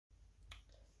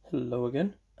Hello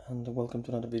again, and welcome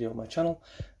to another video on my channel.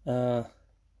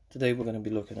 Today we're going to be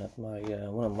looking at my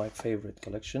one of my favorite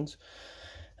collections,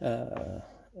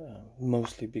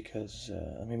 mostly because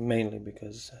mainly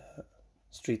because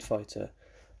Street Fighter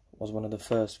was one of the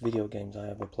first video games I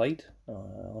ever played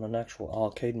on an actual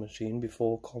arcade machine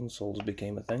before consoles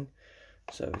became a thing.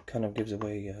 So it kind of gives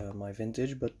away my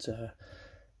vintage, but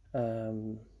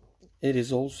it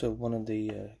is also one of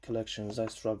the collections I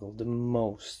struggled the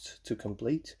most to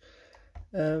complete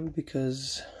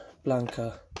because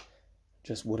Blanka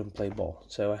just wouldn't play ball.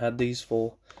 So I had these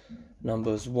four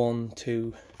numbers 1,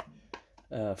 2,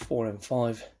 4 and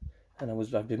 5, and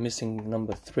I've been missing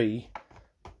number 3,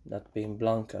 that being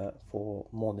Blanka, for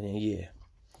more than a year.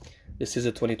 This is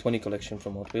a 2020 collection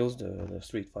from Hot Wheels, the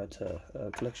Street Fighter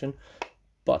collection.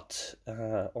 But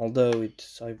although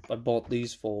I bought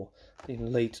these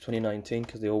in late 2019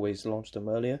 because they always launched them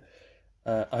earlier,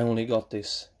 I only got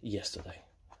this yesterday.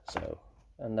 So,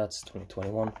 and that's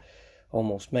 2021,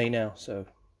 almost May now. So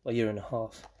a year and a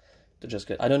half to just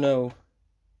get. I don't know.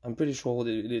 I'm pretty sure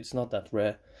it's not that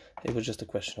rare. It was just a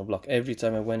question of luck. Every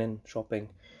time I went in shopping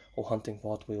or hunting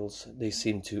for Hot Wheels, they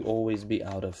seem to always be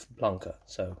out of Blanka.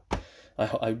 So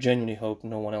I genuinely hope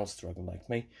no one else struggled like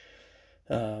me.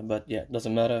 But yeah, it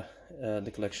doesn't matter.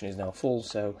 The collection is now full,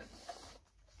 so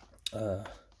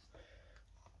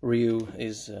Ryu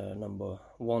is number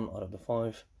 1 out of the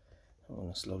 5. I'm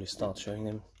going to slowly start showing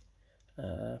him.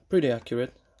 Pretty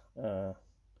accurate.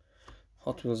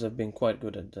 Hot Wheels have been quite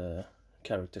good at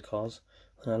character cars,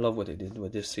 and I love what they did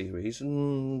with this series.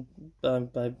 I'm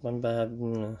about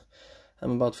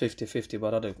 50-50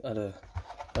 about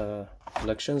other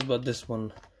collections, but this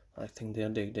one, I think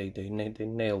they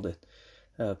nailed it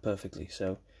perfectly.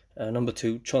 So number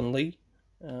 2, CHUN-LI,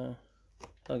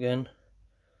 again,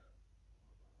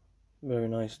 very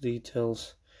nice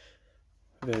details,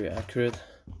 very accurate,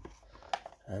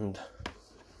 and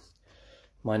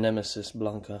my nemesis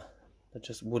Blanka, that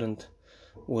just wouldn't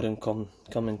come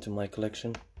into my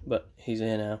collection, but he's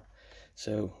here now,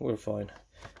 so we're fine.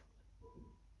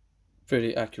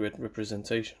 Pretty accurate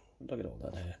representation. Look at all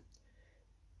that hair.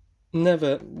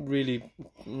 Never really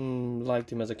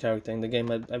liked him as a character in the game.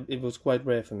 It was quite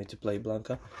rare for me to play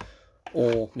Blanka,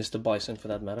 or Mr. Bison for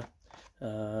that matter.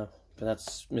 But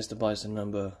that's Mr. Bison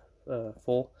number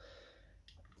 4.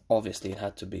 Obviously it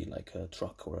had to be like a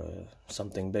truck or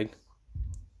something big.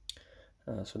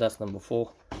 So that's number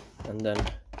 4. And then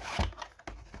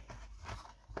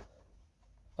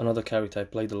another character I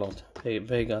played a lot,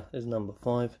 Vega, is number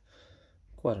 5.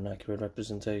 Quite an accurate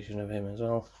representation of him as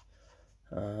well.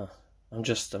 I'm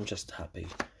just happy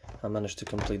I managed to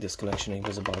complete this collection. It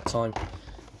was about time.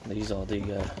 These are the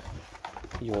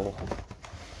your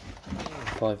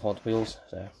 5 Hot Wheels.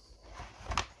 So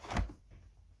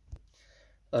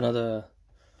another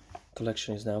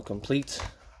collection is now complete.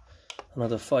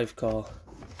 Another 5-car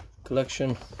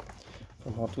collection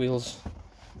from Hot Wheels.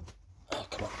 Oh,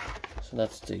 come on. So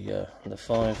that's the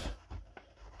 5.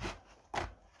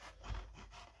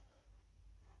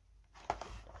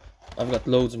 I've got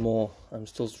loads more I'm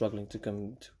still struggling to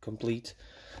complete,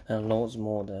 and loads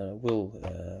more that will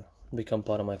become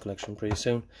part of my collection pretty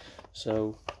soon.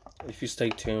 So if you stay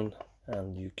tuned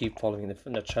and you keep following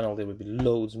the channel, there will be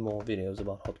loads more videos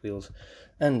about Hot Wheels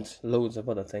and loads of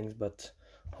other things, but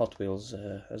Hot Wheels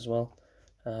as well.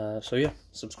 So yeah,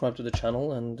 subscribe to the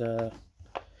channel, and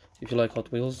if you like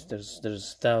Hot Wheels,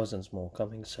 there's thousands more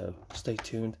coming, so stay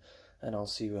tuned, and I'll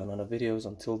see you on other videos.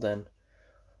 Until then,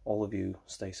 all of you,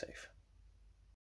 stay safe.